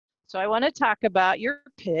So I want to talk about your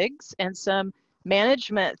pigs and some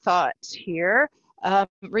management thoughts here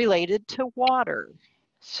related to water.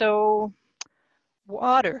 So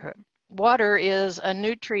water. Water is a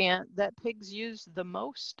nutrient that pigs use the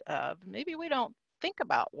most of. Maybe we don't think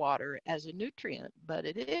about water as a nutrient, but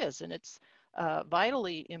it is, and it's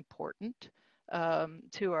vitally important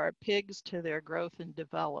to our pigs, to their growth and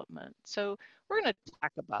development. So we're going to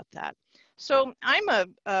talk about that. So I'm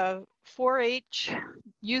a 4-H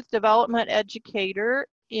youth development educator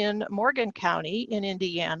in Morgan County in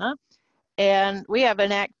Indiana, and we have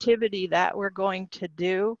an activity that we're going to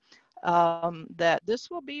do that this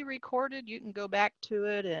will be recorded. You can go back to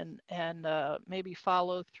it and maybe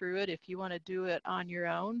follow through it if you want to do it on your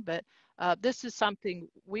own. But this is something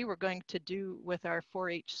we were going to do with our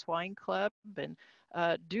 4-H Swine Club, and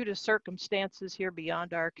due to circumstances here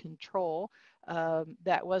beyond our control,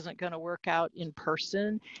 that wasn't going to work out in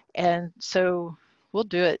person. And so we'll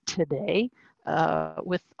do it today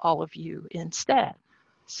with all of you instead.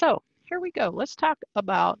 So here we go. Let's talk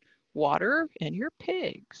about water and your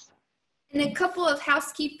pigs. And a couple of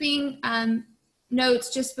housekeeping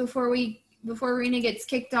notes just before Rena gets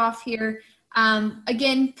kicked off here.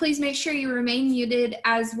 Again, please make sure you remain muted,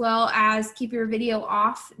 as well as keep your video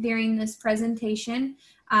off during this presentation.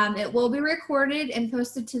 It will be recorded and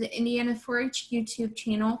posted to the Indiana 4-H YouTube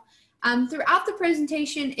channel. Throughout the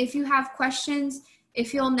presentation, if you have questions,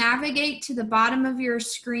 if you'll navigate to the bottom of your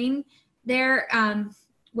screen there,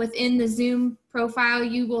 within the Zoom profile,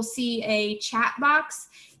 you will see a chat box.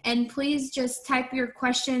 And please just type your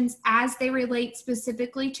questions as they relate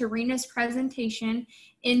specifically to Rena's presentation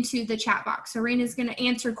into the chat box. So Rena's going to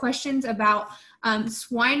answer questions about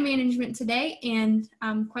swine management today, and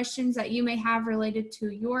questions that you may have related to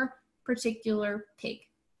your particular pig.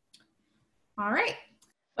 All right.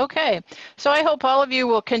 Okay, so I hope all of you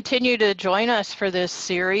will continue to join us for this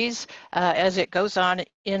series as it goes on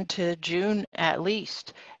into June at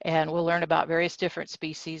least, and we'll learn about various different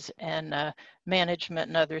species and management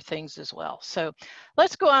and other things as well. So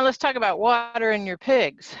let's go on, let's talk about water in your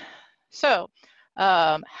pigs. So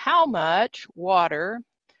how much water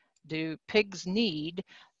do pigs need?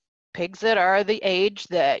 Pigs that are the age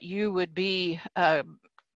that you would be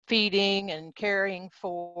feeding and caring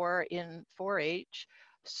for in 4-H.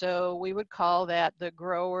 So we would call that the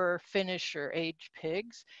grower finisher age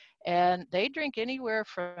pigs, and they drink anywhere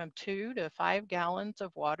from 2 to 5 gallons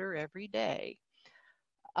of water every day.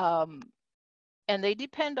 And they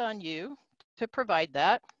depend on you to provide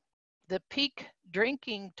that. The peak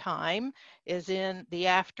drinking time is in the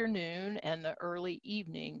afternoon and the early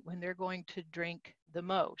evening when they're going to drink the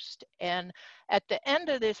most. And at the end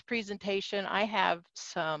of this presentation, I have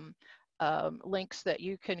some links that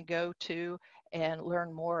you can go to and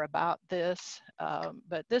learn more about this.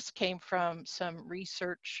 But this came from some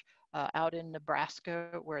research out in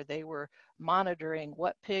Nebraska, where they were monitoring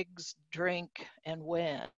what pigs drink and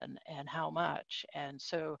when and how much. And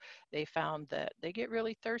so they found that they get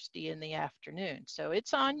really thirsty in the afternoon. So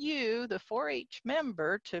it's on you, the 4-H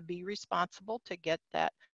member, to be responsible to get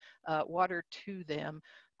that water to them,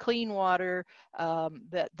 clean water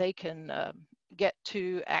that they can get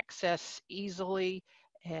to access easily.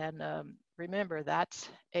 And remember, that's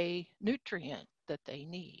a nutrient that they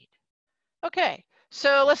need. Okay,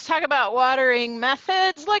 so let's talk about watering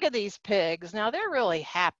methods. Look at these pigs. Now they're really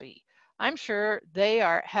happy. I'm sure they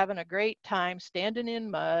are having a great time standing in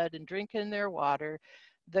mud and drinking their water.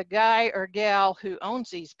 The guy or gal who owns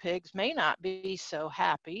these pigs may not be so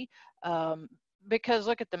happy because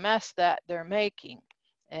look at the mess that they're making.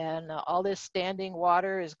 And all this standing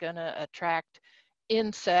water is going to attract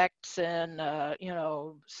insects, and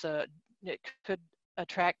so it could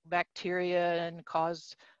attract bacteria and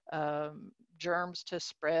cause germs to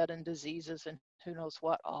spread and diseases and who knows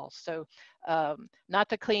what all. So not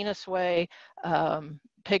the cleanest way.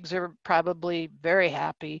 Pigs are probably very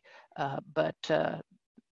happy, but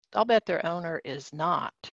I'll bet their owner is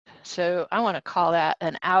not. So I want to call that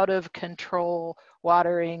an out of control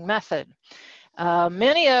watering method.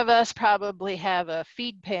 Many of us probably have a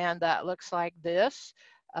feed pan that looks like this.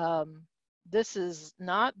 This is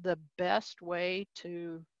not the best way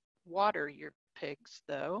to water your pigs,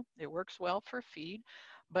 though. It works well for feed,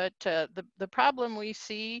 but the problem we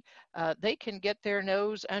see, they can get their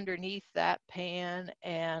nose underneath that pan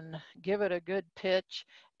and give it a good pitch,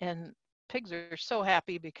 and pigs are so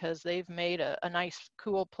happy because they've made a nice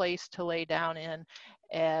cool place to lay down in,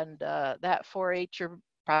 and that 4-H'er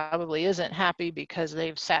probably isn't happy because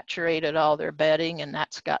they've saturated all their bedding and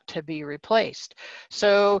that's got to be replaced.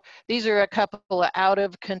 So these are a couple of out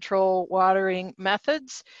of control watering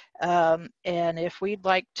methods. And if we'd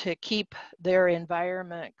like to keep their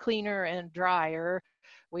environment cleaner and drier,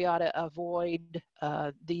 we ought to avoid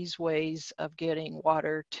these ways of getting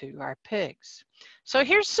water to our pigs. So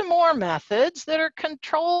here's some more methods that are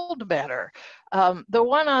controlled better. The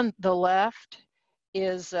one on the left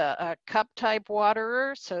is a cup type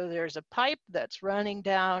waterer. So there's a pipe that's running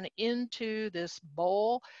down into this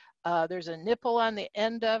bowl. There's a nipple on the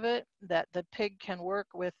end of it that the pig can work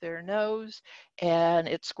with their nose, and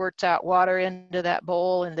it squirts out water into that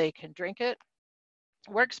bowl and they can drink it.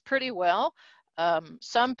 Works pretty well.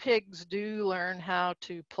 Some pigs do learn how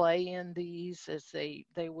to play in these, as they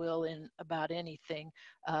will in about anything,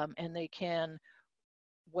 and they can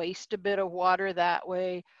waste a bit of water that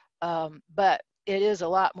way, but it is a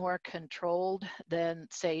lot more controlled than,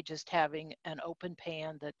 say, just having an open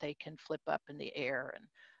pan that they can flip up in the air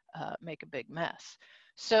and make a big mess.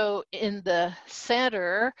 So in the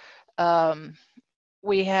center,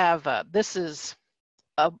 we have, this is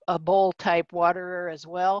a bowl type waterer as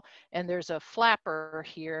well, and there's a flapper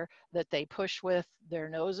here that they push with their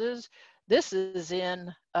noses. This is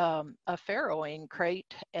in a farrowing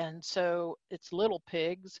crate, and so it's little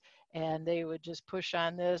pigs, and they would just push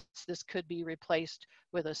on this. This could be replaced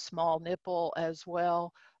with a small nipple as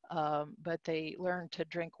well, but they learn to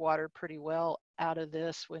drink water pretty well out of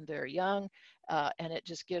this when they're young, and it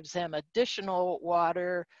just gives them additional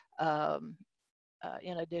water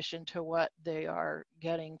in addition to what they are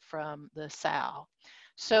getting from the sow.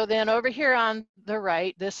 So then over here on the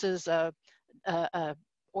right, this is a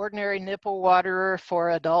ordinary nipple waterer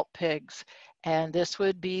for adult pigs. And this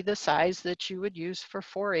would be the size that you would use for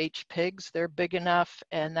 4-H pigs. They're big enough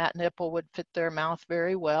and that nipple would fit their mouth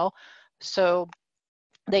very well. So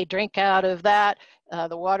they drink out of that.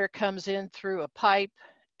 The water comes in through a pipe,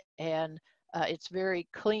 and it's very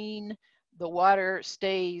clean. The water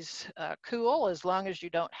stays cool as long as you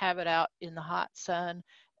don't have it out in the hot sun,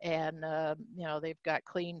 and you know, they've got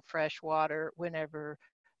clean, fresh water whenever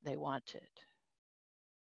they want it.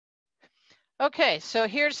 Okay, so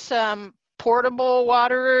here's some portable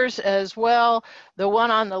waterers as well. The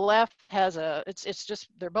one on the left has it's just,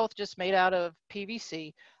 they're both just made out of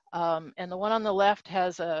PVC. And the one on the left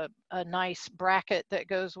has a nice bracket that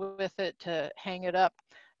goes with it to hang it up.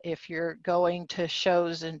 If you're going to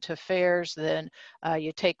shows and to fairs, then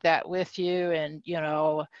you take that with you, and you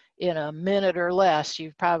know, in a minute or less,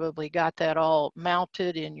 you've probably got that all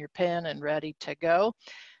mounted in your pen and ready to go.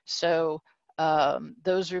 So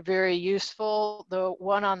those are very useful. The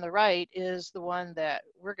one on the right is the one that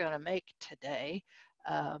we're going to make today,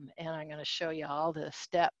 and I'm going to show you all the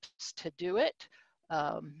steps to do it,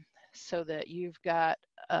 so that you've got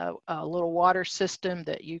a little water system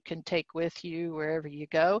that you can take with you wherever you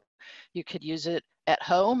go. You could use it at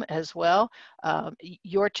home as well.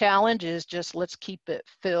 Your challenge is just, let's keep it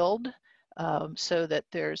filled so that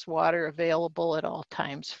there's water available at all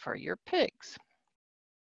times for your pigs.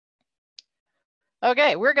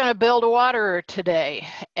 Okay, we're going to build a waterer today.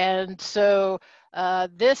 And so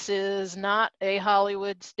this is not a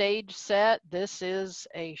Hollywood stage set. This is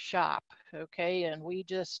a shop, okay? And we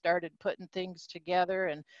just started putting things together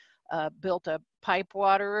and built a pipe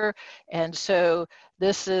waterer. And so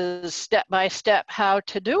this is step-by-step how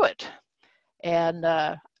to do it. And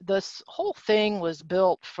this whole thing was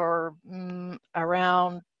built for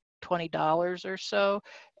around $20 or so,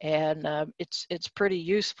 and it's pretty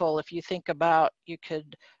useful. If you think about, you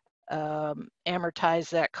could amortize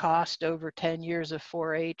that cost over 10 years of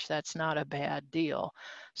 4-H. That's not a bad deal.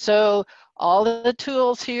 So all the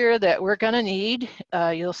tools here that we're going to need,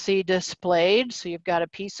 you'll see displayed. So you've got a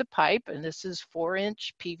piece of pipe, and this is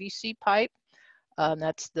 4-inch PVC pipe.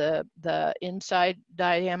 That's the inside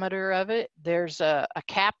diameter of it. There's a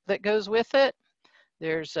cap that goes with it.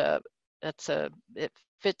 There's it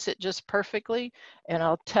fits it just perfectly. And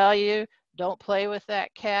I'll tell you, don't play with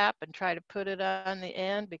that cap and try to put it on the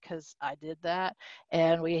end, because I did that.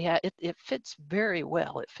 And we had, it fits very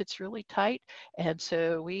well. It fits really tight. And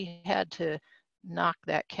so we had to knock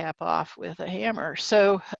that cap off with a hammer.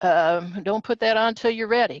 So don't put that on till you're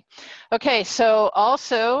ready. Okay, so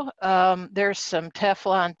also there's some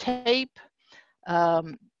Teflon tape.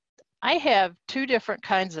 I have two different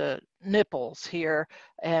kinds of nipples here.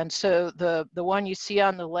 And so the one you see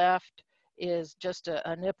on the left is just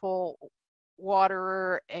a nipple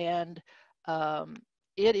waterer, and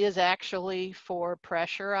it is actually for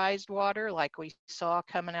pressurized water, like we saw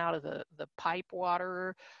coming out of the pipe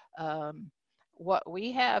waterer. what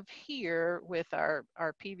we have here with our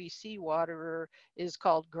PVC waterer is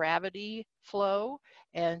called gravity flow.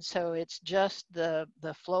 And so it's just the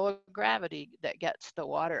flow of gravity that gets the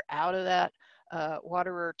water out of that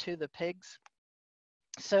waterer to the pigs.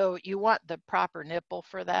 So you want the proper nipple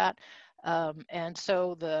for that. And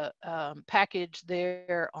so the package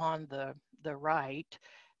there on the right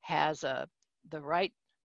has the right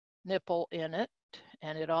nipple in it,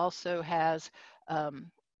 and it also has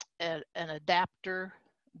an adapter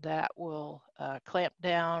that will clamp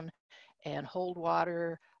down and hold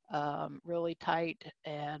water really tight,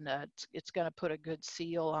 and it's going to put a good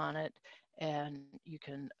seal on it, and you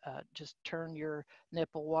can just turn your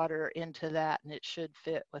nipple water into that and it should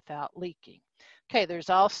fit without leaking. Okay,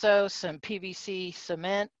 there's also some PVC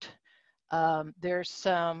cement. There's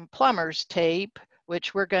some plumber's tape,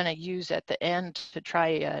 which we're going to use at the end to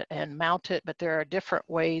try and mount it, but there are different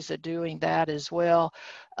ways of doing that as well.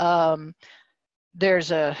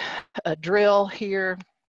 There's a drill here.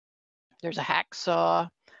 There's a hacksaw.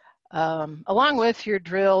 Along with your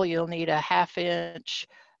drill, you'll need a 1/2 inch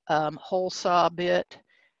hole saw bit,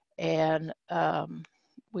 and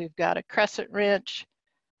we've got a crescent wrench.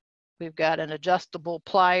 We've got an adjustable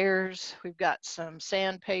pliers. We've got some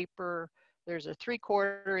sandpaper. There's a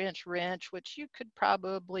 3/4 inch wrench, which you could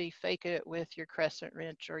probably fake it with your crescent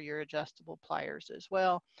wrench or your adjustable pliers as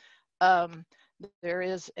well. There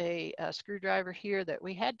is a screwdriver here that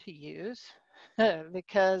we had to use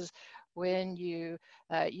because when you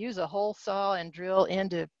use a hole saw and drill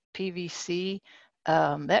into PVC,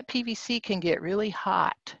 that PVC can get really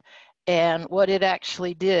hot. And what it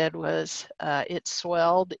actually did was it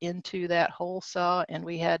swelled into that hole saw, and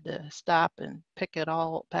we had to stop and pick it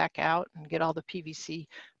all back out and get all the PVC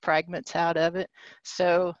fragments out of it.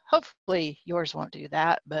 So hopefully yours won't do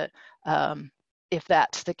that, but if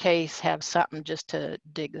that's the case, have something just to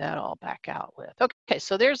dig that all back out with. Okay,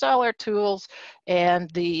 so there's all our tools, and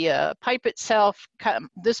the pipe itself,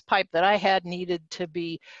 this pipe that I had needed to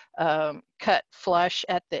be cut flush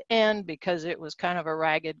at the end because it was kind of a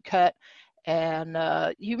ragged cut, and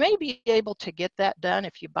you may be able to get that done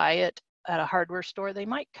if you buy it at a hardware store. They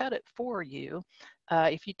might cut it for you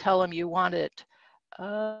if you tell them you want it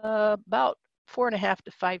about 4.5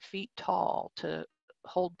 to 5 feet tall to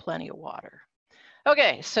hold plenty of water.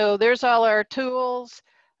 Okay, so there's all our tools.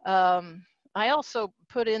 I also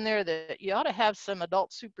put in there that you ought to have some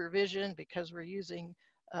adult supervision because we're using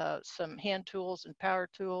some hand tools and power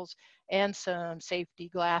tools and some safety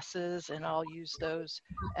glasses, and I'll use those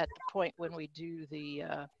at the point when we do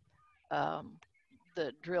the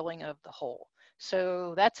drilling of the hole.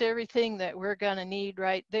 So that's everything that we're gonna need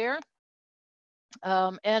right there.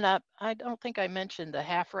 And I don't think I mentioned the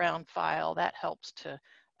half round file. That helps to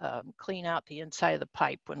clean out the inside of the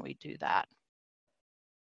pipe when we do that.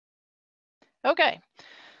 Okay,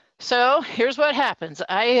 so here's what happens.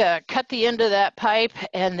 I cut the end of that pipe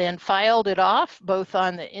and then filed it off both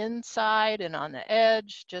on the inside and on the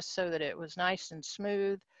edge just so that it was nice and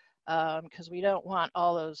smooth because we don't want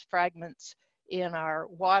all those fragments in our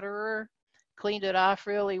waterer. Cleaned it off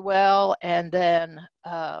really well and then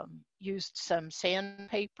used some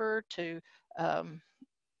sandpaper to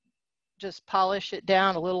just polish it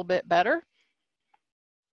down a little bit better.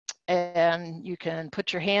 And you can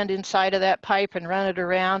put your hand inside of that pipe and run it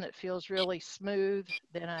around. It feels really smooth.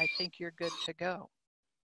 Then I think you're good to go.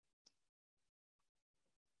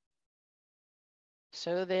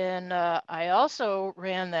 So then I also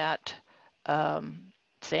ran that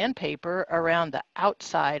sandpaper around the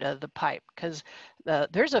outside of the pipe because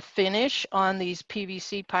there's a finish on these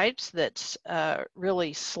PVC pipes that's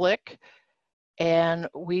really slick. And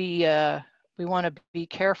we want to be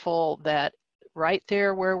careful that right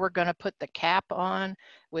there where we're going to put the cap on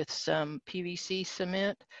with some PVC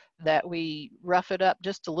cement, that we rough it up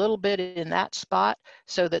just a little bit in that spot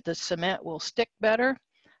so that the cement will stick better.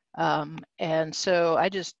 And so I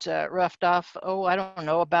just roughed off, I don't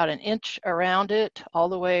know, about 1 inch around it, all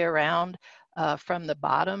the way around from the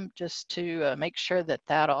bottom, just to make sure that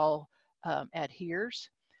that all adheres.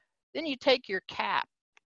 Then you take your cap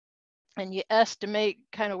and you estimate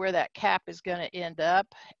kind of where that cap is going to end up.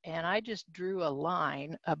 And I just drew a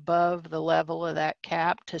line above the level of that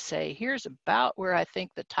cap to say, here's about where I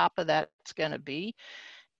think the top of that's going to be.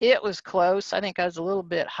 It was close. I think I was a little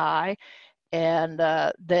bit high. And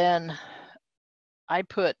then I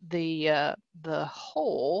put the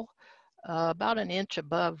hole about 1 inch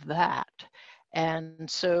above that. And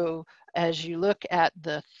so as you look at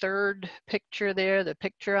the third picture there, the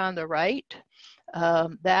picture on the right,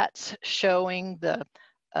 that's showing the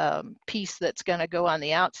piece that's going to go on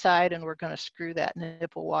the outside, and we're going to screw that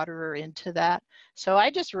nipple waterer into that. So I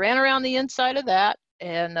just ran around the inside of that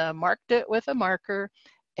and marked it with a marker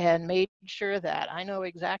and made sure that I know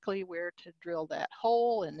exactly where to drill that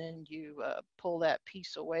hole, and then you pull that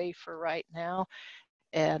piece away for right now,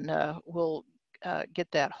 and we'll get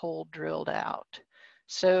that hole drilled out.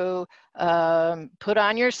 So put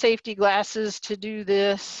on your safety glasses to do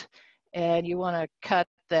this, and you want to cut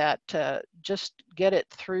that, just get it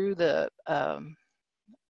through the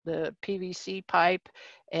PVC pipe,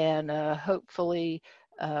 and hopefully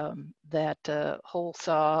that hole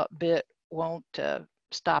saw bit won't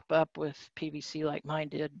stop up with PVC like mine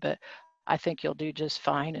did, but I think you'll do just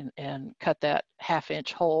fine, and cut that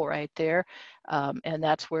 1/2-inch hole right there. And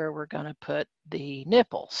that's where we're going to put the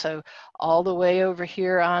nipple. So all the way over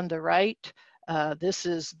here on the right, this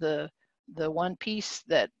is the one piece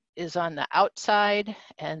that is on the outside,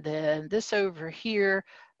 and then this over here,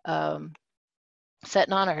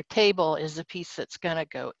 sitting on our table, is the piece that's going to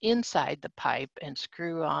go inside the pipe and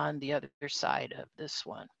screw on the other side of this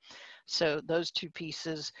one. So those two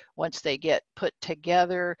pieces, once they get put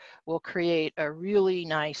together, will create a really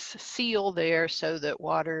nice seal there so that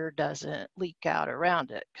water doesn't leak out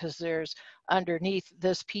around it, because there's underneath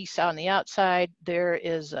this piece on the outside, there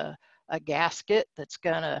is a gasket that's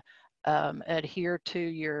going to adhere to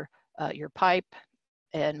your pipe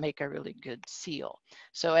and make a really good seal.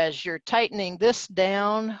 So as you're tightening this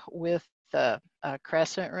down with the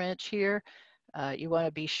crescent wrench here, you want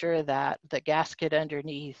to be sure that the gasket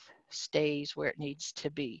underneath stays where it needs to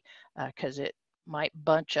be, because it might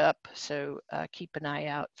bunch up, so keep an eye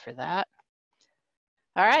out for that.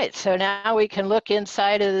 All right, so now we can look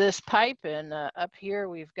inside of this pipe, and up here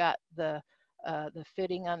we've got the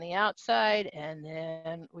fitting on the outside, and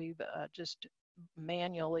then we've just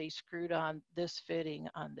manually screwed on this fitting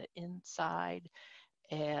on the inside,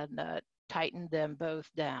 and tightened them both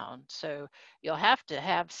down. So you'll have to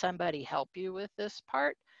have somebody help you with this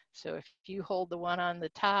part. So if you hold the one on the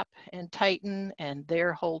top and tighten, and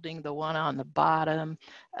they're holding the one on the bottom,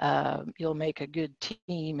 you'll make a good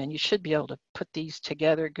team, and you should be able to put these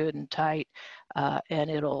together good and tight,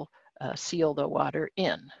 and it'll seal the water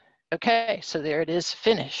in. Okay, so there it is,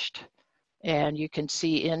 finished. And you can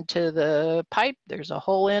see into the pipe, there's a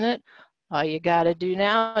hole in it. All you got to do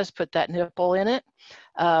now is put that nipple in it.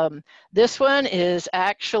 This one is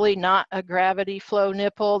actually not a gravity flow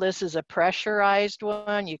nipple. This is a pressurized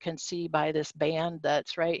one. You can see by this band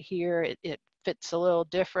that's right here, it fits a little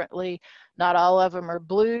differently. Not all of them are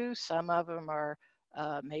blue. Some of them are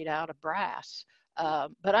made out of brass.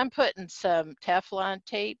 But I'm putting some Teflon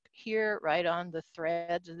tape here right on the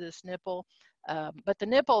threads of this nipple. But the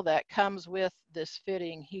nipple that comes with this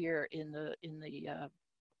fitting here in the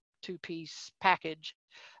two-piece package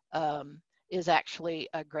is actually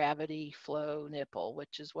a gravity flow nipple,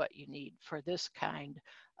 which is what you need for this kind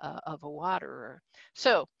of a waterer.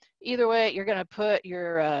 So either way, you're going to put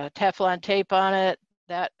your Teflon tape on it.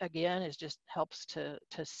 That again is just helps to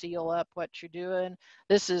seal up what you're doing.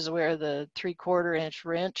 This is where the 3/4-inch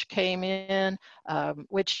wrench came in,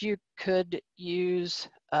 which you could use.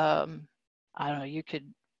 I don't know, you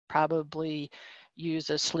could probably use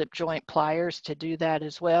a slip joint pliers to do that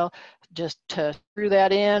as well, just to screw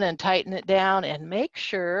that in and tighten it down, and make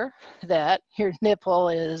sure that your nipple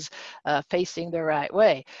is facing the right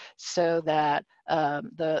way, so that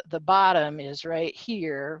the bottom is right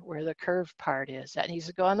here where the curved part is. That needs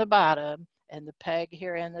to go on the bottom, and the peg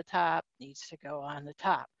here in the top needs to go on the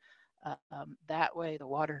top. That way the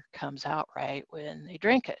water comes out right when they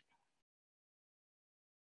drink it.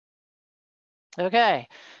 Okay,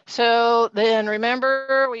 so then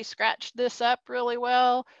remember, we scratched this up really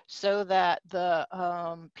well so that the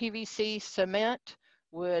PVC cement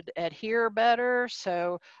would adhere better.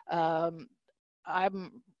 So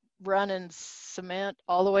I'm running cement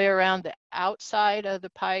all the way around the outside of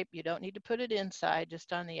the pipe. You don't need to put it inside,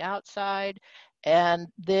 just on the outside. And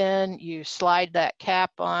then you slide that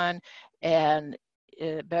cap on, and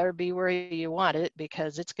it better be where you want it,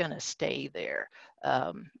 because it's going to stay there.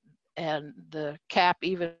 And the cap,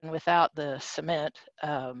 even without the cement,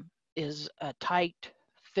 is a tight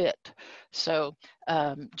fit. So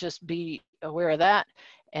just be aware of that.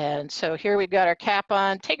 And so here we've got our cap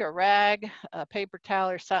on. Take a rag, a paper towel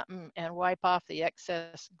or something, and wipe off the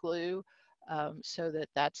excess glue so that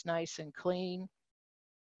that's nice and clean.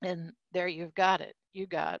 And there you've got it. You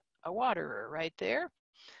got a waterer right there.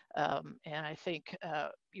 And I think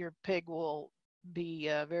your pig will be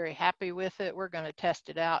very happy with it. We're going to test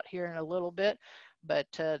it out here in a little bit, but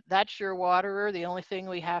that's your waterer. The only thing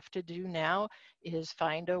we have to do now is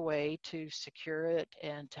find a way to secure it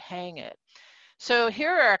and to hang it. So here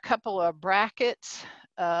are a couple of brackets.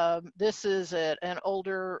 This is an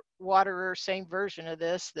older waterer, same version of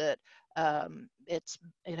this, that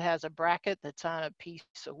it has a bracket that's on a piece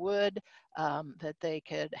of wood that they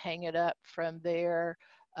could hang it up from there.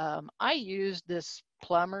 I used this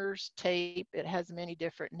plumber's tape. It has many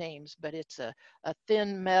different names, but it's a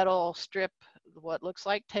thin metal strip, what looks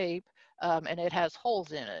like tape, and it has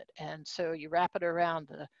holes in it. And so you wrap it around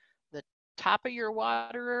the top of your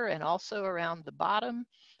waterer and also around the bottom.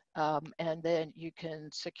 And then you can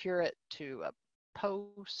secure it to a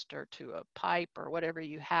post or to a pipe or whatever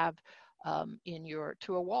you have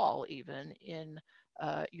to a wall even in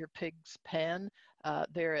your pig's pen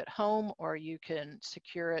there at home, or you can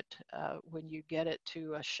secure it when you get it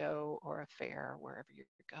to a show or a fair, wherever you're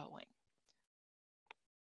going.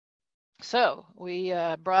 So we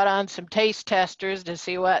brought on some taste testers to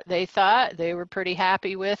see what they thought. They were pretty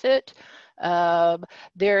happy with it.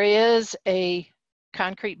 There is a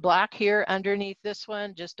concrete block here underneath this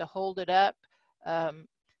one just to hold it up.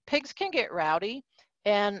 Pigs can get rowdy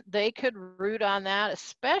and they could root on that,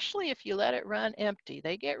 especially if you let it run empty.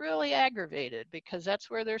 They get really aggravated because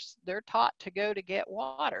that's where they're taught to go to get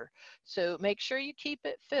water. So make sure you keep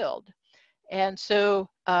it filled. And so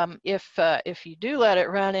if you do let it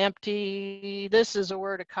run empty, this is a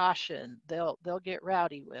word of caution. They'll get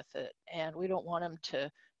rowdy with it, and we don't want them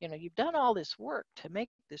to, you've done all this work to make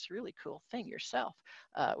this really cool thing yourself.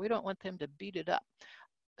 We don't want them to beat it up.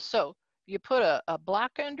 So you put a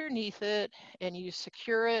block underneath it and you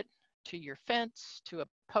secure it to your fence, to a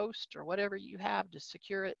post, or whatever you have to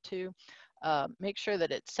secure it to. Make sure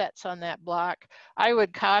that it sets on that block. I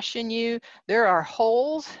would caution you, there are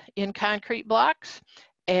holes in concrete blocks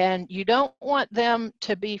and you don't want them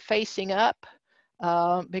to be facing up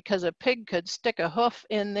because a pig could stick a hoof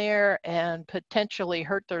in there and potentially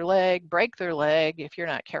hurt their leg, break their leg if you're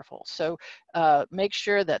not careful. So make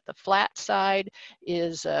sure that the flat side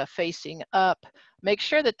is facing up. Make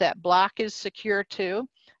sure that that block is secure too.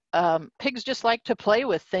 Pigs just like to play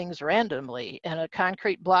with things randomly, and a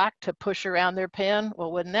concrete block to push around their pen,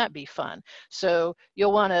 well, wouldn't that be fun? So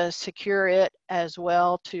you'll want to secure it as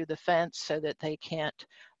well to the fence so that they can't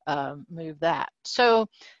move that. So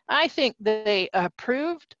I think they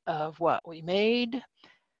approved of what we made.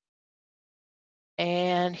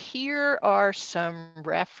 And here are some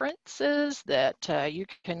references that you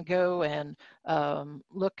can go and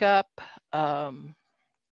look up.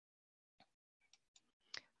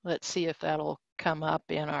 Let's see if that'll come up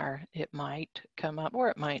in it might come up or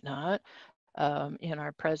it might not in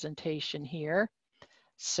our presentation here.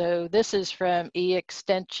 So this is from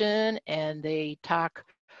Extension, and they talk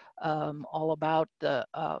all about the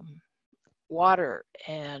water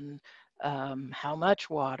and how much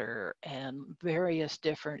water and various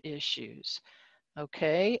different issues.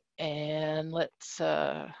 Okay, and let's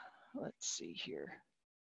see here.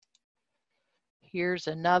 Here's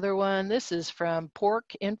another one. This is from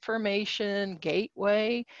Pork Information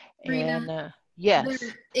Gateway. Rena, And yes.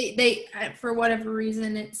 They for whatever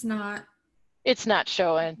reason, it's not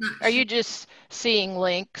showing. Are you just seeing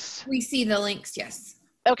links? We see the links, yes.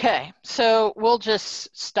 Okay, so we'll just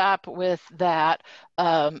stop with that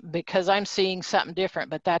because I'm seeing something different,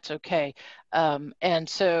 but that's okay. And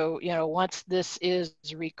so, once this is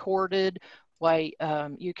recorded, why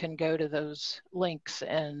you can go to those links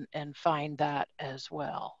and find that as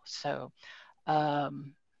well. So there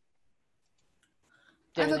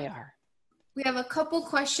they are. We have a couple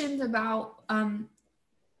questions about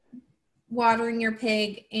watering your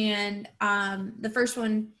pig, and the first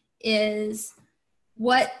one is,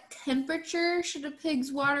 what temperature should a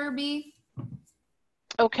pig's water be?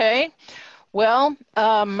 Okay, well,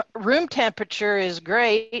 room temperature is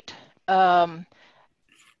great.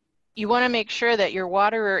 You want to make sure that your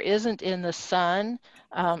waterer isn't in the sun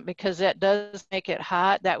because that does make it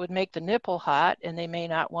hot. That would make the nipple hot, and they may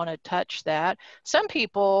not want to touch that. Some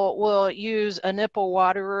people will use a nipple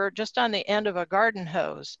waterer just on the end of a garden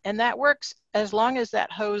hose, and that works as long as that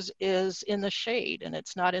hose is in the shade and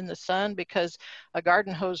it's not in the sun, because a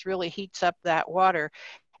garden hose really heats up that water.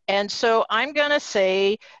 And so I'm going to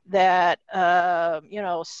say that,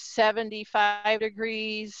 75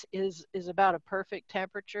 degrees is about a perfect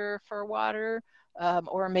temperature for water,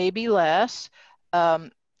 or maybe less.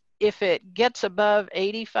 If it gets above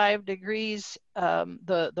 85 degrees,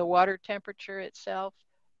 the water temperature itself,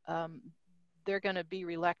 they're going to be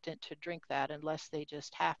reluctant to drink that unless they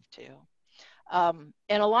just have to. And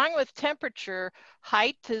along with temperature,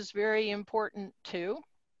 height is very important too.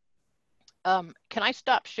 Can I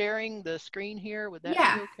stop sharing the screen here? Would that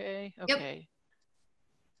be okay? Okay. Yep.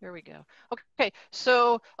 There we go. Okay,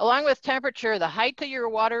 so along with temperature, the height of your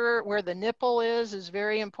water where the nipple is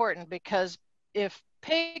very important, because if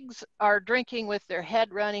pigs are drinking with their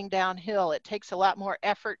head running downhill, it takes a lot more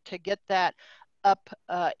effort to get that up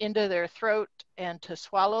into their throat and to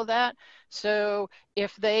swallow that. So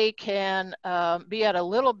if they can be at a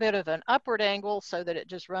little bit of an upward angle so that it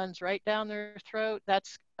just runs right down their throat,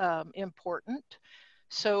 that's important.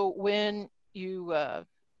 So when you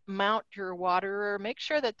mount your waterer, make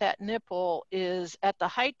sure that that nipple is at the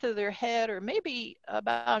height of their head or maybe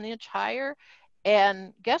about an inch higher.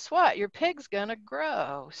 And guess what? Your pig's gonna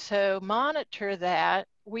grow. So monitor that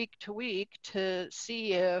week to week to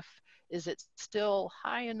see if is it still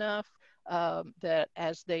high enough that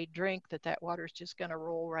as they drink that water is just gonna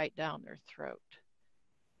roll right down their throat.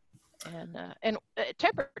 And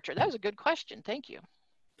temperature, that was a good question. Thank you.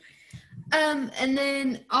 And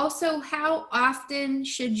then also, how often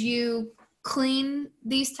should you clean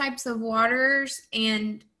these types of waters?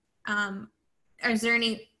 And is there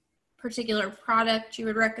any particular product you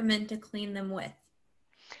would recommend to clean them with?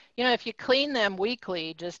 You know, if you clean them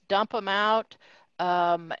weekly, just dump them out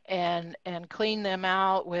and clean them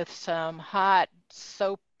out with some hot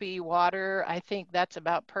soapy water. I think that's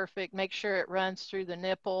about perfect. Make sure it runs through the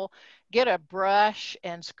nipple. Get a brush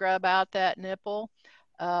and scrub out that nipple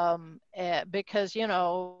because, you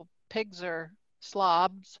know, pigs are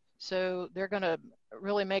slobs, so they're going to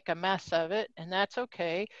really make a mess of it, and that's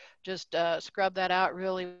okay. Just scrub that out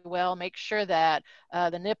really well. Make sure that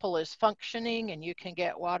the nipple is functioning and you can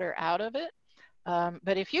get water out of it.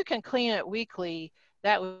 But if you can clean it weekly,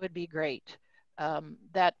 that would be great.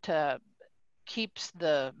 That keeps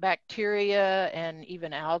the bacteria and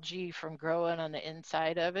even algae from growing on the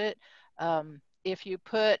inside of it. If you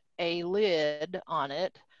put a lid on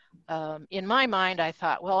it, in my mind, I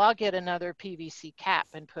thought, well, I'll get another PVC cap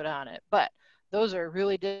and put on it. But those are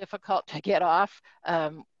really difficult to get off.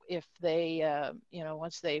 If they, you know,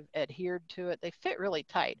 once they've adhered to it, they fit really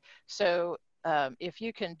tight. So if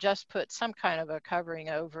you can just put some kind of a covering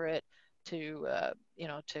over it to, you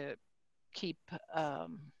know, to keep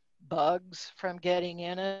bugs from getting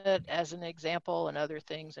in it, as an example, and other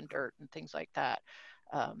things, and dirt and things like that,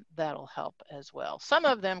 that'll help as well. Some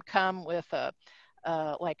of them come with a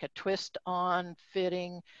like a twist-on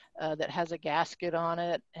fitting that has a gasket on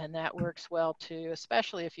it, and that works well too,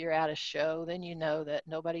 especially if you're at a show. Then you know that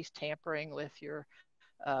nobody's tampering with your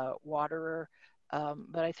waterer.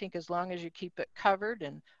 But I think as long as you keep it covered,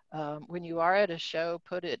 and when you are at a show,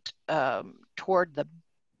 put it toward the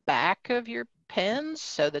back of your pens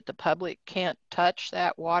so that the public can't touch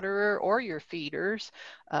that waterer or your feeders.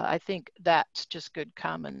 I think that's just good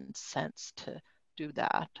common sense to do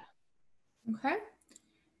that. Okay.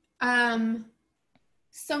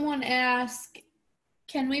 Someone asked,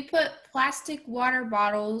 can we put plastic water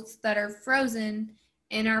bottles that are frozen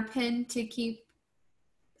in our pen to keep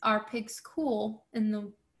our pigs cool in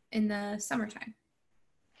the summertime?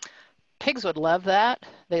 Pigs would love that.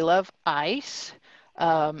 They love ice.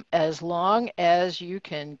 As long as you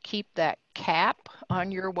can keep that cap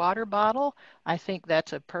on your water bottle, I think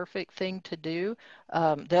that's a perfect thing to do.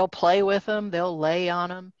 They'll play with them. They'll lay on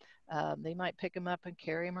them. They might pick them up and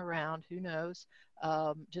carry them around. Who knows?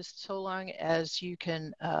 Just so long as you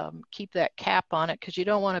can keep that cap on it, because you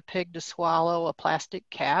don't want a pig to swallow a plastic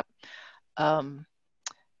cap.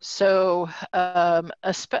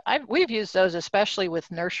 We've used those especially with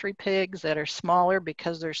nursery pigs that are smaller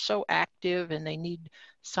because they're so active and they need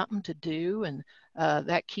something to do, and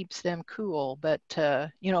that keeps them cool. But,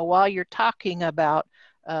 you know, while you're talking about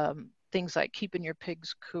things like keeping your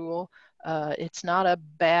pigs cool, it's not a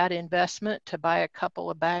bad investment to buy a couple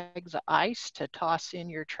of bags of ice to toss in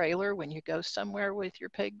your trailer when you go somewhere with your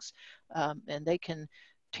pigs, and they can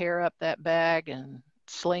tear up that bag and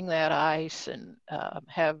sling that ice and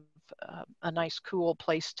have a nice cool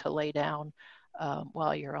place to lay down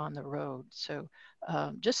while you're on the road. So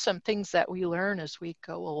just some things that we learn as we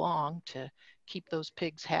go along to keep those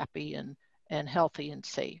pigs happy and healthy and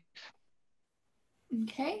safe.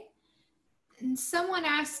 Okay. And someone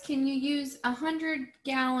asked, can you use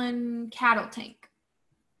 100-gallon cattle tank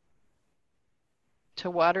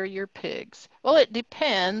to water your pigs? Well, it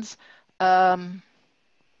depends on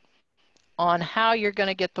how you're going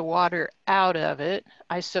to get the water out of it.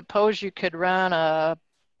 I suppose you could run a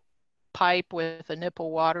pipe with a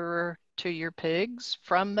nipple waterer to your pigs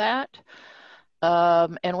from that.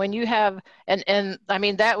 And when you have, and I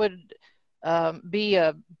mean, that would be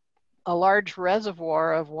a large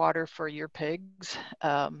reservoir of water for your pigs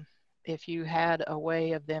if you had a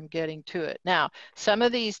way of them getting to it. Now, some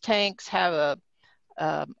of these tanks have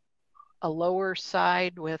a lower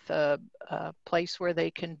side with a place where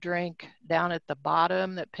they can drink down at the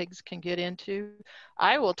bottom that pigs can get into.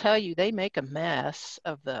 I will tell you, they make a mess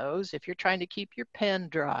of those. If you're trying to keep your pen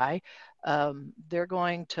dry, they're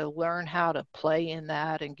going to learn how to play in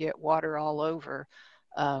that and get water all over.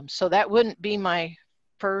 So that wouldn't be my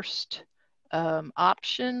first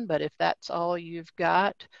option, but if that's all you've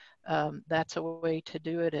got, that's a way to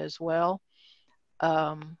do it as well.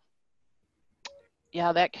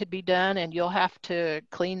 Yeah, that could be done, and you'll have to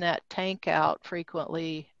clean that tank out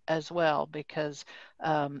frequently as well, because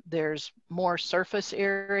there's more surface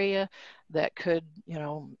area that could, you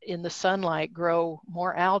know, in the sunlight grow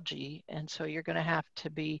more algae, and so you're going to have to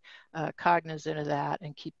be cognizant of that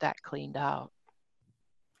and keep that cleaned out.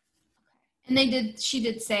 And she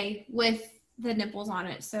did say with the nipples on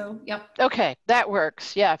it, so yep. Okay, that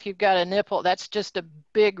works. Yeah, if you've got a nipple, that's just a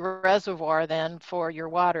big reservoir then for your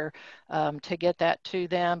water to get that to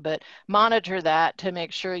them. But monitor that to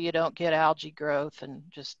make sure you don't get algae growth, and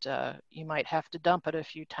just you might have to dump it a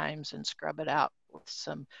few times and scrub it out with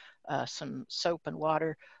some soap and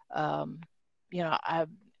water. You know,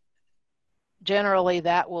 generally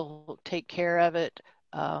that will take care of it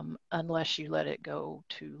unless you let it go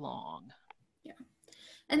too long. Yeah,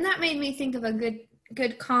 and that made me think of a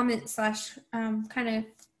good comment slash kind of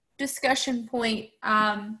discussion point.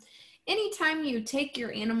 Anytime you take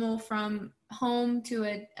your animal from home to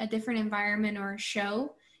a different environment or a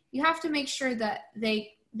show, you have to make sure that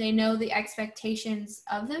they know the expectations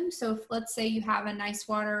of them. So if, let's say you have a nice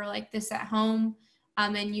water like this at home,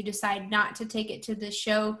 and you decide not to take it to the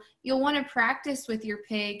show, you'll want to practice with your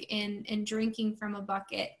pig in drinking from a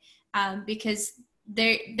bucket, because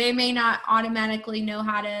they may not automatically know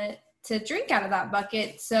how to drink out of that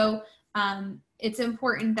bucket. So it's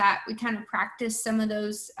important that we kind of practice some of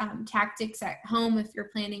those tactics at home if you're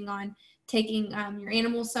planning on taking your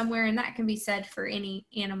animal somewhere, and that can be said for any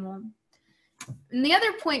animal. And the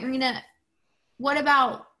other point, Rena, what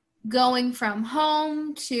about going from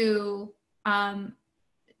home to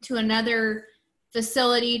another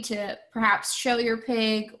facility to perhaps show your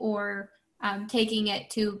pig, or taking it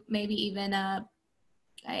to maybe even a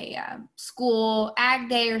school ag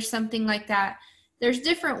day or something like that? There's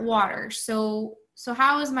different waters. So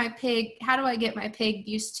how do I get my pig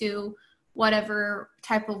used to whatever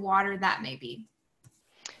type of water that may be?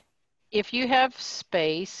 If you have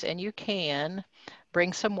space and you can,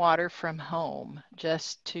 bring some water from home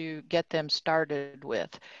just to get them started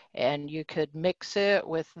with. And you could mix it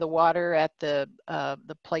with the water at the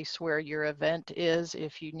place where your event is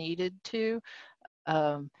if you needed to.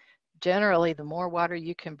 Generally, the more water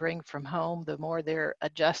you can bring from home, the more they're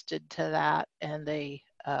adjusted to that and they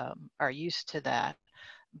are used to that.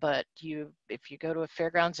 But if you go to a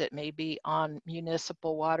fairgrounds, it may be on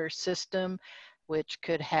municipal water system, which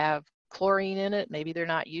could have chlorine in it. Maybe they're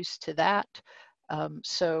not used to that.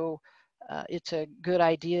 So it's a good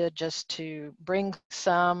idea just to bring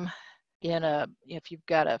some if you've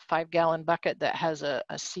got a 5-gallon bucket that has a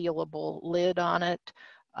sealable lid on it,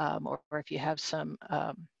 or if you have some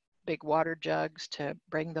big water jugs, to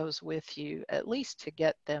bring those with you, at least to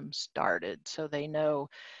get them started so they know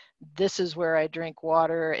this is where I drink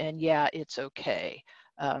water, and yeah, it's okay.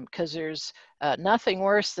 Because there's nothing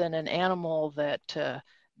worse than an animal that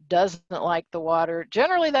doesn't like the water.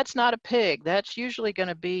 Generally, that's not a pig. That's usually going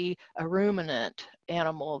to be a ruminant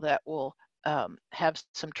animal that will have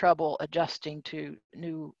some trouble adjusting to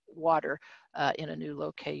new water in a new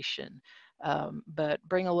location. But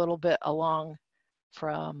bring a little bit along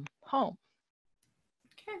from home.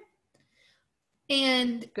 Okay.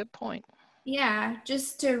 And good point. Yeah,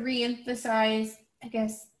 just to reemphasize, I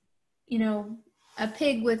guess, a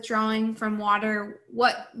pig withdrawing from water,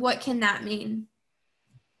 what can that mean?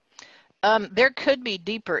 There could be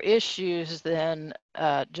deeper issues than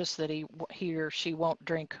just that he or she won't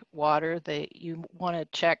drink water. You want to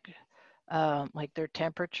check like their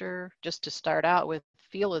temperature, just to start out with.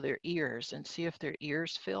 Feel of their ears and see if their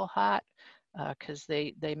ears feel hot, because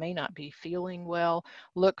they may not be feeling well.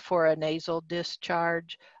 Look for a nasal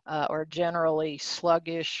discharge or generally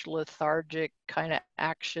sluggish, lethargic kind of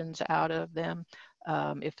actions out of them.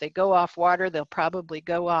 If they go off water, they'll probably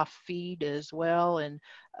go off feed as well, and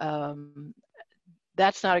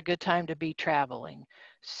that's not a good time to be traveling.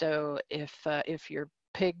 So if your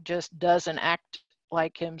pig just doesn't act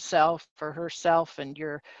like himself or herself, and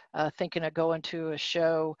you're thinking of going to a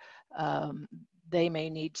show, they may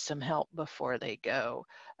need some help before they go.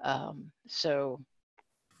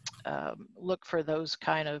 Look for those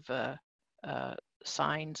kind of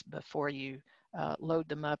signs before you load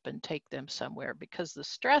them up and take them somewhere, because the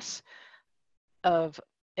stress of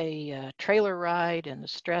a trailer ride and the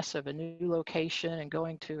stress of a new location and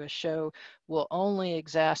going to a show will only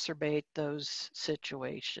exacerbate those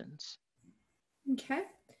situations. Okay.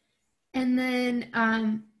 And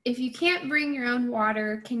then if you can't bring your own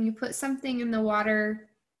water, can you put something in the water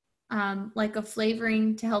like a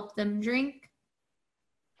flavoring to help them drink?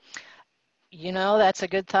 You know, that's a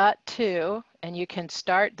good thought too. And you can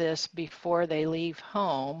start this before they leave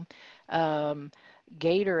home. Um,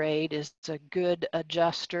 Gatorade is a good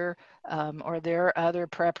adjuster, or there are other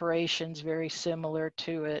preparations very similar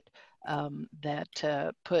to it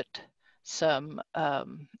that put some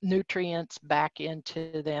nutrients back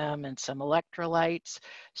into them and some electrolytes.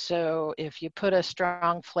 So if you put a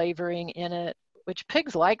strong flavoring in it, which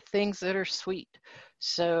pigs like things that are sweet.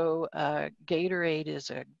 So Gatorade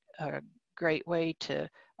is a great way to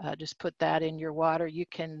just put that in your water. You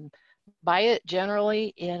can buy it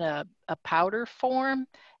generally in a powder form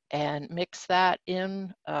and mix that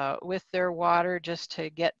in with their water just to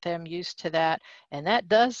get them used to that. And that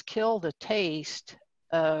does kill the taste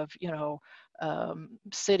of,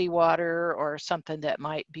 city water or something that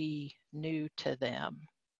might be new to them.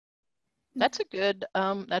 That's a good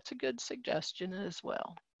suggestion as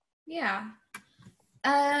well. Yeah.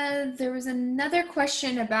 There was another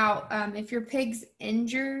question about if your pig's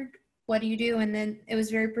injured, what do you do? And then it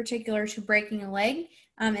was very particular to breaking a leg.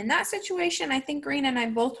 In that situation, I think Rena and I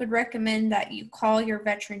both would recommend that you call your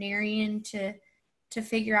veterinarian to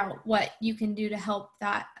figure out what you can do to help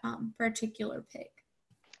that particular pig.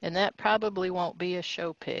 And that probably won't be a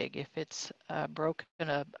show pig if it's broken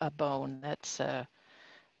a bone. That's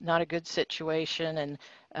not a good situation,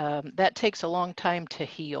 and that takes a long time to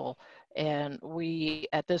heal. And we,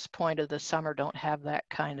 at this point of the summer, don't have that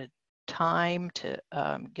kind of time to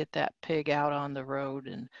get that pig out on the road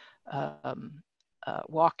and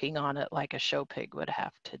walking on it like a show pig would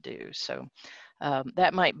have to do. So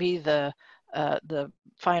that might be the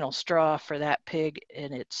final straw for that pig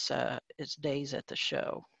in its days at the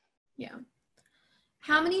show. Yeah.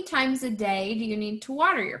 How many times a day do you need to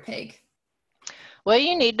water your pig? Well,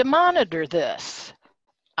 you need to monitor this.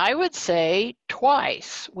 I would say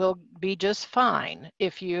twice will be just fine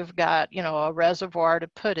if you've got, a reservoir to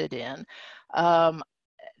put it in. That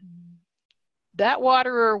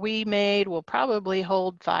waterer we made will probably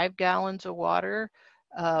hold 5 gallons of water.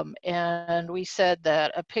 And we said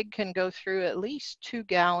that a pig can go through at least 2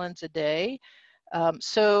 gallons a day.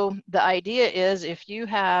 So the idea is if you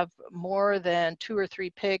have more than 2 or 3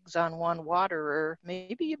 pigs on one waterer,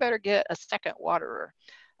 maybe you better get a second waterer,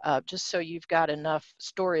 just so you've got enough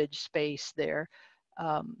storage space there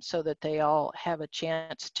so that they all have a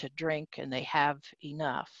chance to drink and they have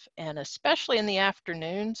enough. And especially in the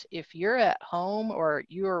afternoons, if you're at home or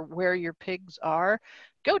you're where your pigs are,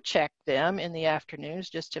 go check them in the afternoons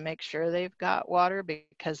just to make sure they've got water,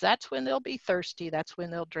 because that's when they'll be thirsty. That's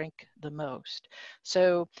when they'll drink the most.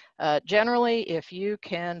 So generally, if you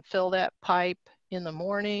can fill that pipe in the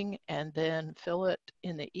morning and then fill it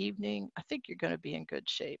in the evening, I think you're going to be in good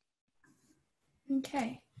shape.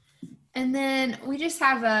 Okay. And then we just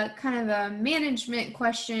have a kind of a management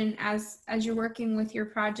question as you're working with your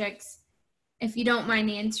projects. If you don't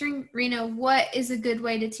mind answering, Rena, what is a good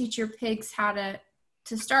way to teach your pigs how to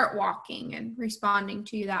start walking and responding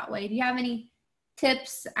to you that way? Do you have any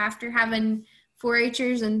tips after having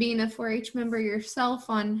 4-Hers and being a 4-H member yourself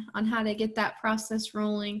on how to get that process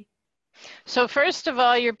rolling? So first of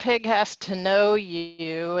all, your pig has to know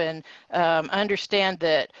you and understand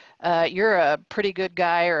that you're a pretty good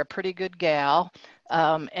guy or a pretty good gal.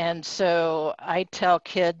 And so I tell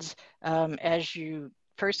kids as you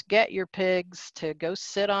first get your pigs to go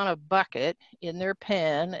sit on a bucket in their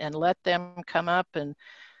pen and let them come up and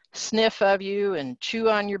sniff of you and chew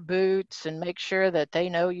on your boots and make sure that they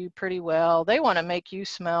know you pretty well. They want to make you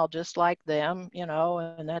smell just like them,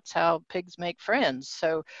 and that's how pigs make friends.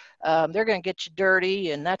 So they're going to get you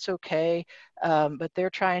dirty, and that's okay, but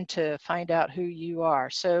they're trying to find out who you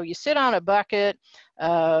are. So you sit on a bucket,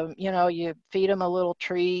 you feed them a little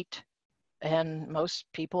treat, and most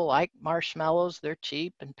people like marshmallows. They're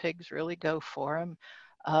cheap, and pigs really go for them.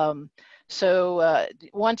 So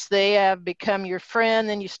once they have become your friend,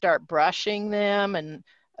 then you start brushing them, and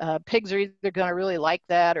pigs are either going to really like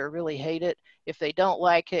that or really hate it. If they don't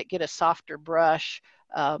like it, get a softer brush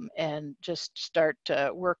and just start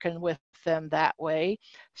working with them that way.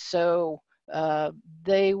 So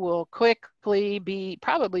they will quickly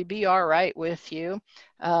probably be all right with you.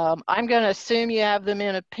 I'm going to assume you have them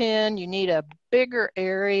in a pen. You need a bigger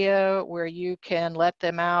area where you can let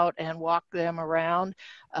them out and walk them around.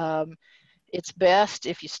 It's best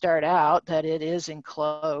if you start out that it is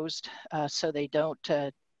enclosed so they don't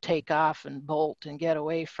take off and bolt and get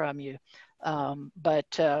away from you.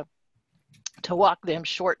 But to walk them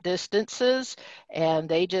short distances, and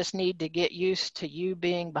they just need to get used to you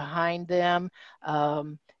being behind them.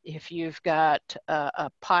 If you've got a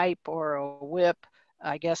pipe or a whip,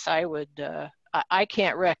 I guess I would, I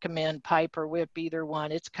can't recommend pipe or whip, either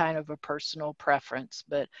one. It's kind of a personal preference,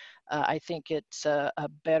 but I think it's a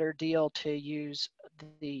better deal to use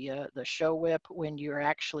the show whip when you're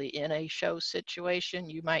actually in a show situation.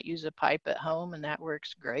 You might use a pipe at home and that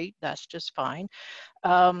works great. That's just fine.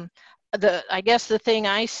 I guess the thing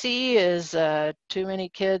I see is too many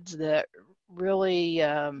kids that really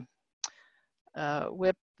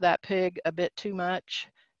whip that pig a bit too much.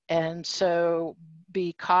 And so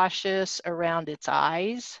be cautious around its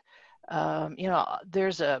eyes. You know,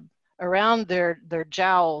 there's around their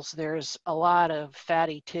jowls, there's a lot of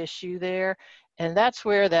fatty tissue there. And that's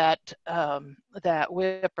where that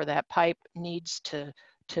whip or that pipe needs to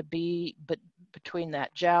be, but between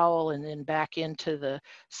that jowl and then back into the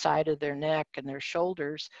side of their neck and their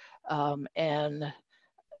shoulders, and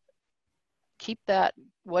keep that,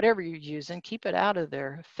 whatever you're using, keep it out of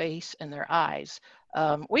their face and their eyes.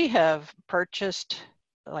 We have purchased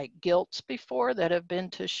like gilts before that have been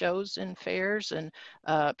to shows and fairs, and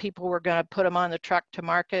people were going to put them on the truck to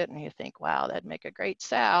market, and you think, wow, that'd make a great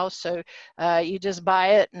sow. So you just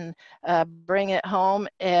buy it and bring it home,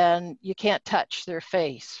 and you can't touch their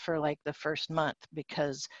face for like the first month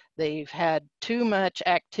because they've had too much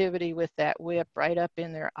activity with that whip right up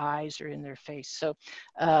in their eyes or in their face. So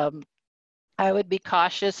I would be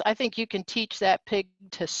cautious. I think you can teach that pig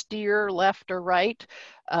to steer left or right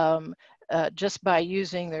just by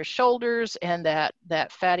using their shoulders and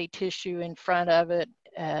that fatty tissue in front of it,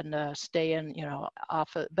 and staying, you know,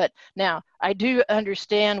 off of. But now I do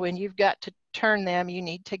understand when you've got to turn them, you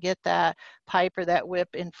need to get that pipe or that whip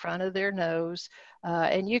in front of their nose.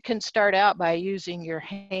 And you can start out by using your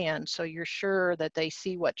hand so you're sure that they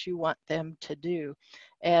see what you want them to do,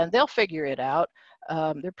 and they'll figure it out.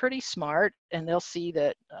 They're pretty smart, and they'll see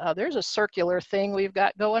that there's a circular thing we've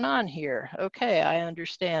got going on here. Okay, I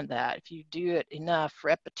understand that. If you do it enough,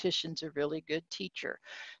 repetition's a really good teacher.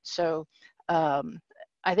 So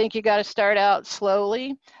I think you got to start out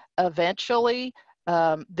slowly. Eventually,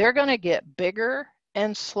 they're going to get bigger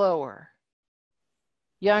and slower.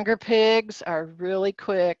 Younger pigs are really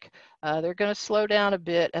quick. They're going to slow down a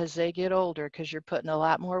bit as they get older because you're putting a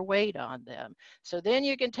lot more weight on them. So then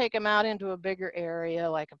you can take them out into a bigger area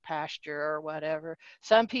like a pasture or whatever.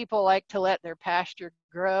 Some people like to let their pasture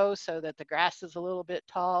grow so that the grass is a little bit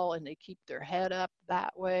tall and they keep their head up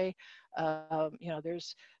that way. You know,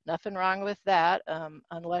 there's nothing wrong with that,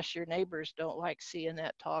 unless your neighbors don't like seeing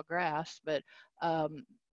that tall grass. But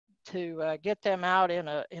to get them out in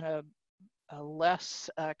a less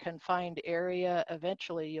confined area,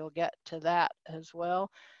 eventually you'll get to that as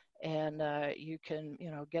well, and you can,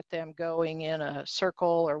 you know, get them going in a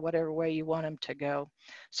circle or whatever way you want them to go.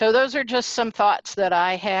 So those are just some thoughts that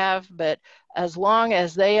I have, but as long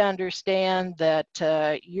as they understand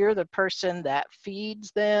that you're the person that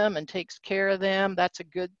feeds them and takes care of them, that's a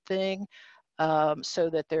good thing. So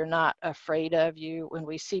that they're not afraid of you. When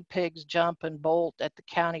we see pigs jump and bolt at the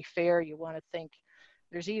county fair, you want to think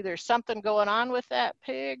there's either something going on with that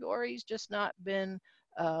pig or he's just not been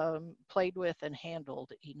played with and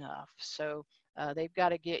handled enough. So they've got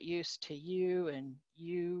to get used to you, and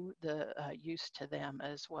you used to them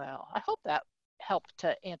as well. I hope that helped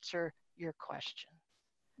to answer your question.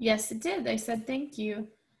 Yes, it did. They said thank you.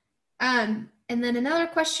 And then another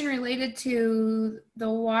question related to the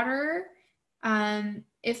water.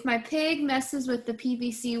 If my pig messes with the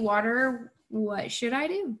PVC water, what should I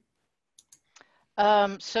do?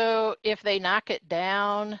 So if they knock it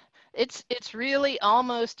down, it's really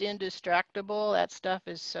almost indestructible. That stuff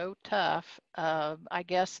is so tough. I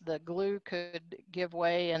guess the glue could give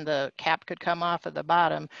way and the cap could come off at the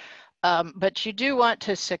bottom. But you do want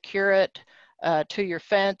to secure it to your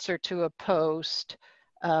fence or to a post.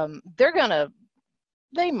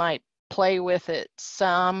 They might play with it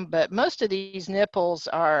some, but most of these nipples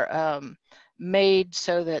are made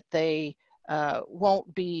so that they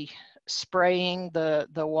won't be spraying the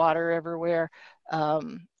water everywhere.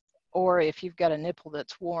 Or if you've got a nipple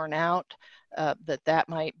that's worn out, that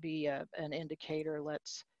might be an indicator.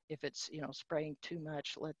 If it's, you know, spraying too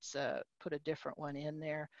much, let's put a different one in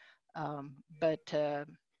there. But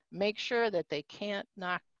make sure that they can't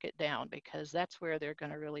knock it down, because that's where they're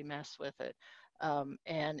going to really mess with it.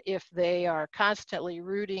 And if they are constantly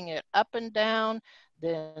rooting it up and down,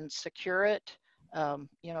 then secure it,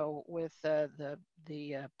 you know, with the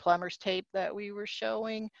plumber's tape that we were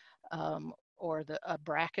showing, or a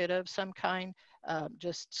bracket of some kind,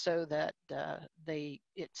 just so that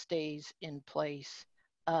it stays in place.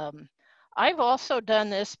 I've also done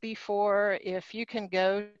this before. If you can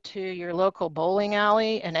go to your local bowling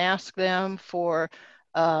alley and ask them for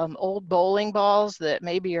old bowling balls that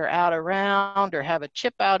maybe are out around or have a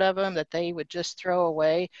chip out of them that they would just throw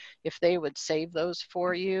away, if they would save those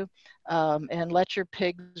for you, and let your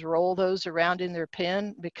pigs roll those around in their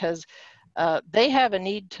pen, because they have a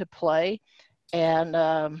need to play.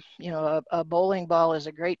 And you know, a bowling ball is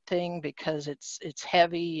a great thing because it's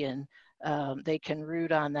heavy, and they can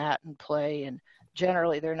root on that and play, and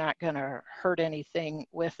generally they're not going to hurt anything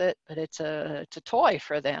with it, but it's a toy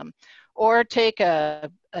for them. Or take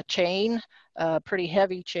a chain, a pretty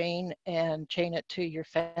heavy chain, and chain it to your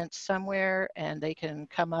fence somewhere, and they can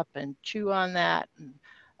come up and chew on that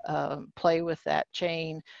and play with that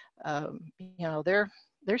chain. You know,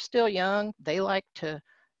 they're still young. They like to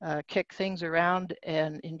kick things around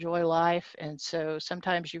and enjoy life. And so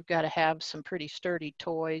sometimes you've got to have some pretty sturdy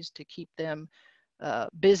toys to keep them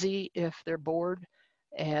busy if they're bored.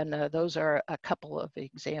 And those are a couple of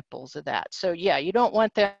examples of that. So yeah, you don't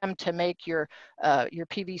want them to make your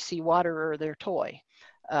PVC waterer their toy.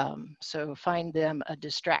 So find them a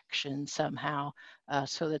distraction somehow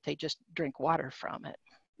so that they just drink water from it.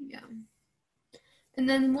 Yeah. And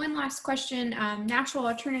then one last question, natural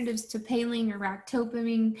alternatives to paling or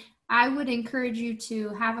ractopamine. I would encourage you to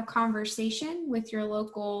have a conversation with your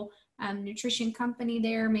local nutrition company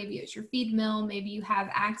there. Maybe it's your feed mill, maybe you have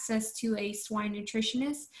access to a swine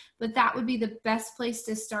nutritionist, but that would be the best place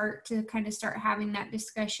to start, to kind of start having that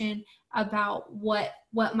discussion about what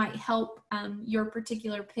might help your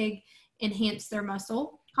particular pig enhance their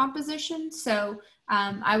muscle composition. So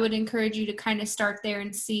I would encourage you to kind of start there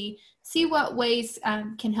and see what ways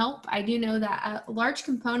can help. I do know that a large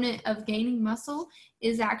component of gaining muscle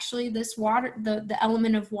is actually this water, the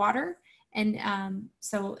element of water. And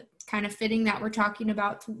so kind of fitting that we're talking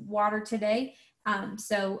about water today.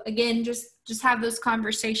 So again, just have those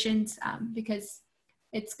conversations because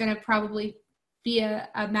it's going to probably be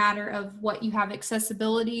a matter of what you have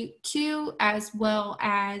accessibility to, as well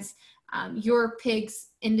as your pig's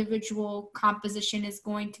individual composition is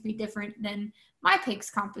going to be different than my pig's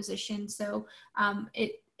composition. So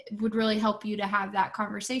it would really help you to have that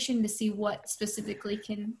conversation to see what specifically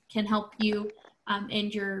can help you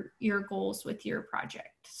and your goals with your project.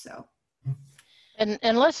 So.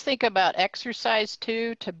 And let's think about exercise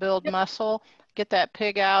too, to build muscle. Get that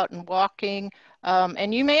pig out and walking.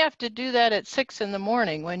 And you may have to do that at 6 in the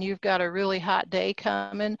morning when you've got a really hot day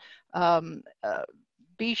coming.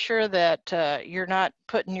 Be sure that you're not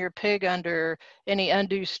putting your pig under any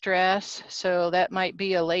undue stress. So that might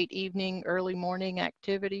be a late evening, early morning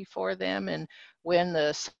activity for them. And when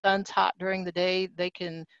the sun's hot during the day, they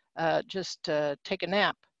can just take a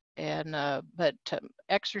nap. And but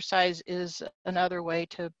exercise is another way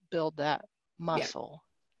to build that muscle.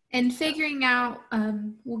 Yeah. And figuring out,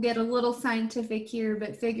 we'll get a little scientific here,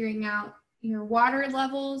 but figuring out your water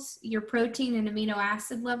levels, your protein and amino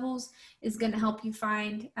acid levels is going to help you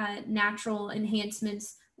find natural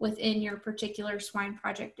enhancements within your particular swine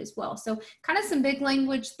project as well. So kind of some big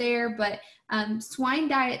language there, but swine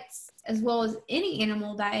diets, as well as any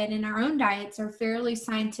animal diet and our own diets, are fairly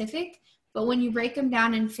scientific. But when you break them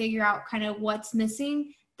down and figure out kind of what's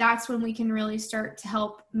missing, that's when we can really start to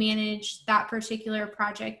help manage that particular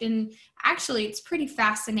project. And actually, it's pretty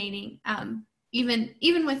fascinating,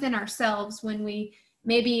 even within ourselves, when we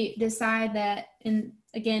maybe decide that, and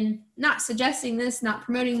again, not suggesting this, not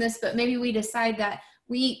promoting this, but maybe we decide that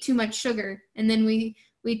we eat too much sugar, and then we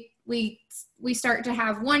start to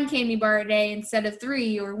have 1 candy bar a day instead of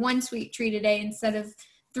 3, or 1 sweet treat a day instead of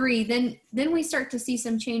 3, then we start to see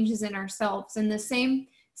some changes in ourselves. And the same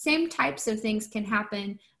types of things can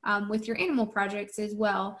happen with your animal projects as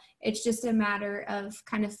well. It's just a matter of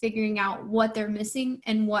kind of figuring out what they're missing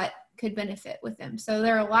and what could benefit with them. So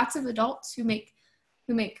there are lots of adults who make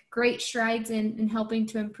great strides in helping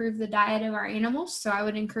to improve the diet of our animals. So I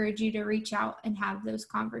would encourage you to reach out and have those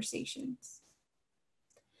conversations.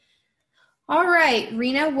 All right,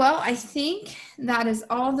 Rena, well, I think that is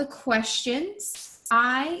all the questions.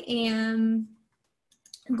 I am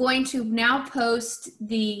going to now post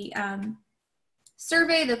the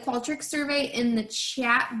survey, the Qualtrics survey, in the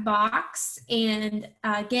chat box. And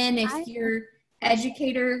again, if your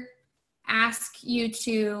educator asks you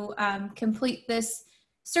to complete this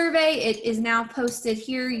survey, it is now posted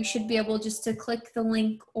here. You should be able just to click the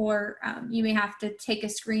link, or you may have to take a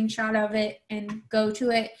screenshot of it and go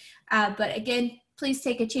to it. But again, please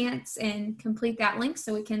take a chance and complete that link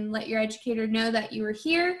so we can let your educator know that you were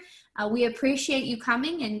here. We appreciate you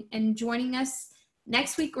coming and joining us.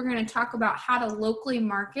 Next week, we're going to talk about how to locally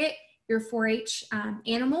market your 4-H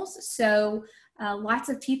animals. So lots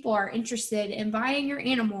of people are interested in buying your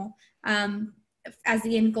animal. As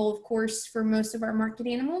the end goal, of course, for most of our market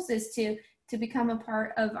animals is to become a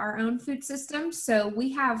part of our own food system. So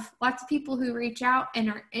we have lots of people who reach out and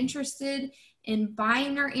are interested in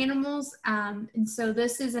buying our animals. And so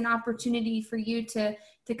this is an opportunity for you to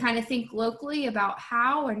kind of think locally about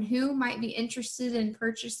how and who might be interested in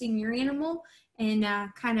purchasing your animal and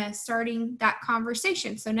kind of starting that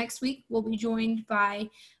conversation. So next week, we'll be joined by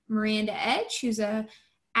Miranda Edge, who's a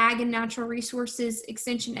Ag and Natural Resources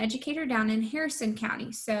Extension Educator down in Harrison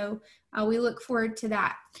County. So we look forward to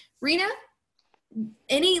that. Rena,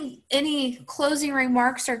 any closing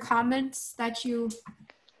remarks or comments that you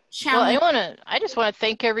challenge? Well, I just want to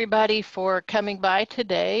thank everybody for coming by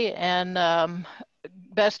today, and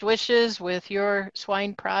best wishes with your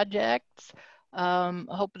swine projects.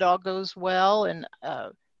 Hope it all goes well. And,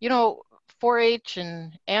 4-H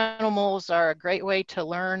and animals are a great way to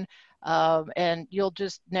learn, and you'll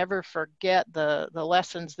just never forget the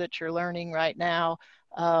lessons that you're learning right now.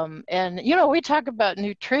 And, we talk about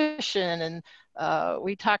nutrition, and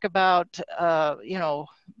we talk about,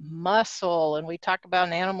 muscle, and we talk about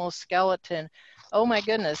an animal skeleton. Oh my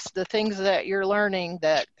goodness, the things that you're learning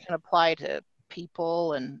that can apply to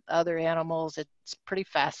people and other animals. It's pretty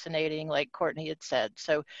fascinating, like Courtney had said.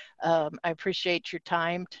 So I appreciate your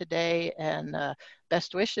time today, and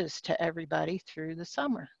best wishes to everybody through the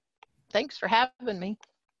summer. Thanks for having me.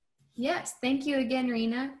 Yes, thank you again,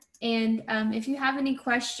 Rena. And if you have any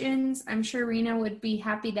questions, I'm sure Rena would be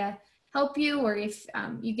happy to help you, or if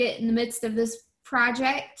you get in the midst of this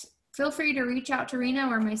project, feel free to reach out to Rena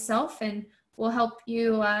or myself, and we'll help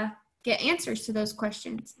you get answers to those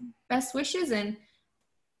questions. Best wishes, and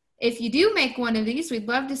if you do make one of these, we'd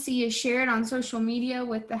love to see you share it on social media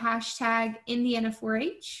with the hashtag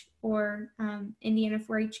Indiana4H or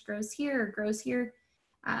Indiana4H grows here or grows here.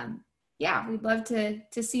 Yeah, we'd love to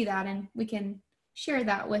see that, and we can share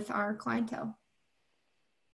that with our clientele.